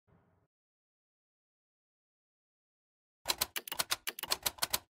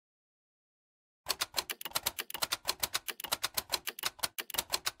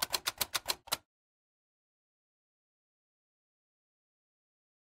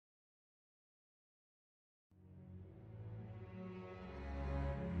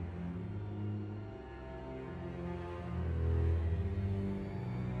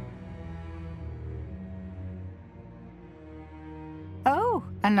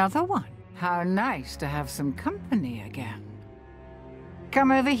Another one? How nice to have some company again.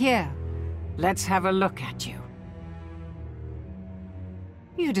 Come over here. Let's have a look at you.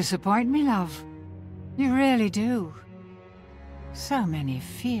 You disappoint me, love. You really do. So many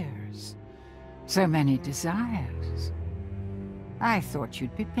fears. So many desires. I thought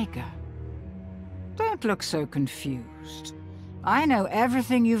you'd be bigger. Don't look so confused. I know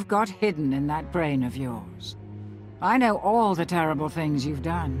everything you've got hidden in that brain of yours. I know all the terrible things you've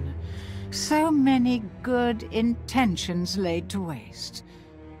done. So many good intentions laid to waste.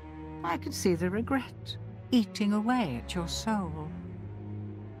 I could see the regret eating away at your soul.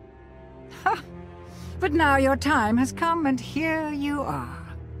 Ha! But now your time has come, and here you are,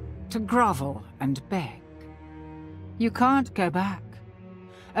 to grovel and beg. You can't go back.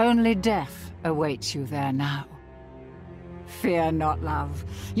 Only death awaits you there now. Fear not, love.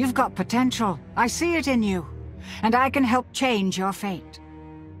 You've got potential. I see it in you, and I can help change your fate.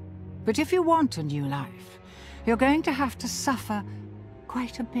 But if you want a new life, you're going to have to suffer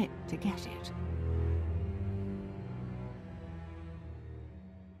quite a bit to get it.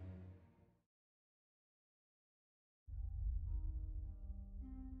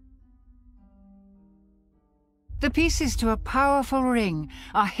 The pieces to a powerful ring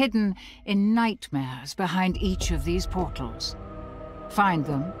are hidden in nightmares behind each of these portals. Find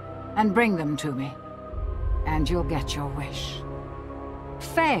them and bring them to me, and you'll get your wish.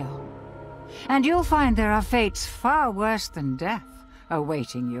 Fail, and you'll find there are fates far worse than death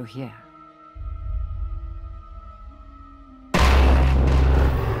awaiting you here.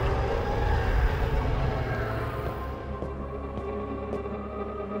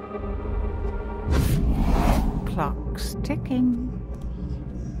 Clock's ticking.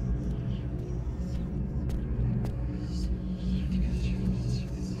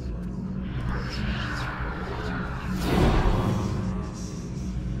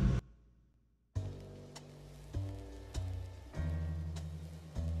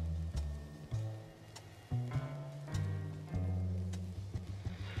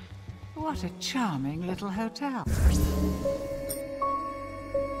 What a charming little hotel.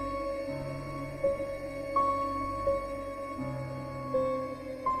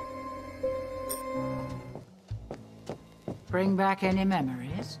 Bring back any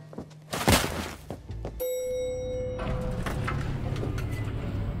memories?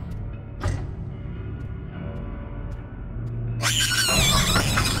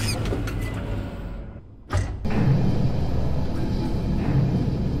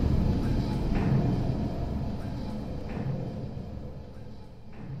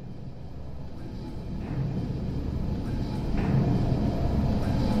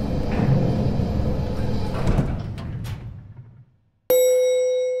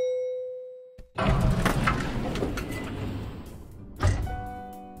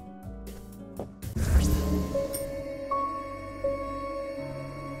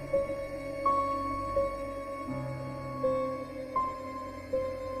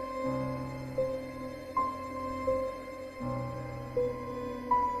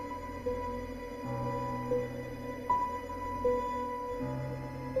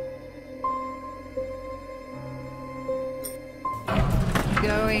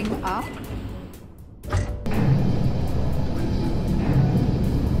 Going up?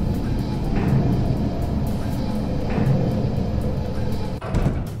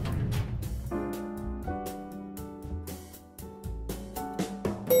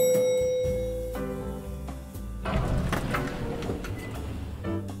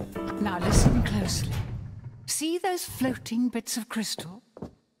 Now listen closely. See those floating bits of crystal?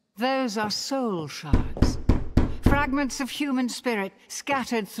 Those are soul shards. Fragments of human spirit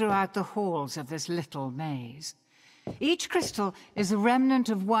scattered throughout the halls of this little maze. Each crystal is a remnant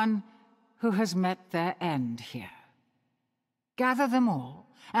of one who has met their end here. Gather them all,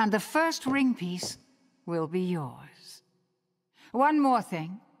 and the first ring piece will be yours. One more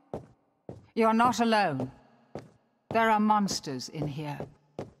thing. You're not alone. There are monsters in here,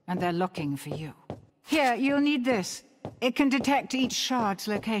 and they're looking for you. Here, you'll need this. It can detect each shard's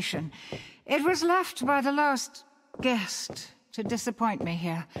location. It was left by the last guest to disappoint me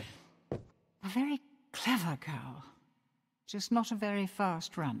here. A very clever girl, just not a very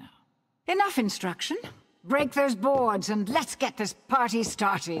fast runner. Enough instruction. Break those boards and let's get this party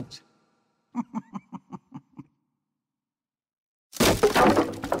started.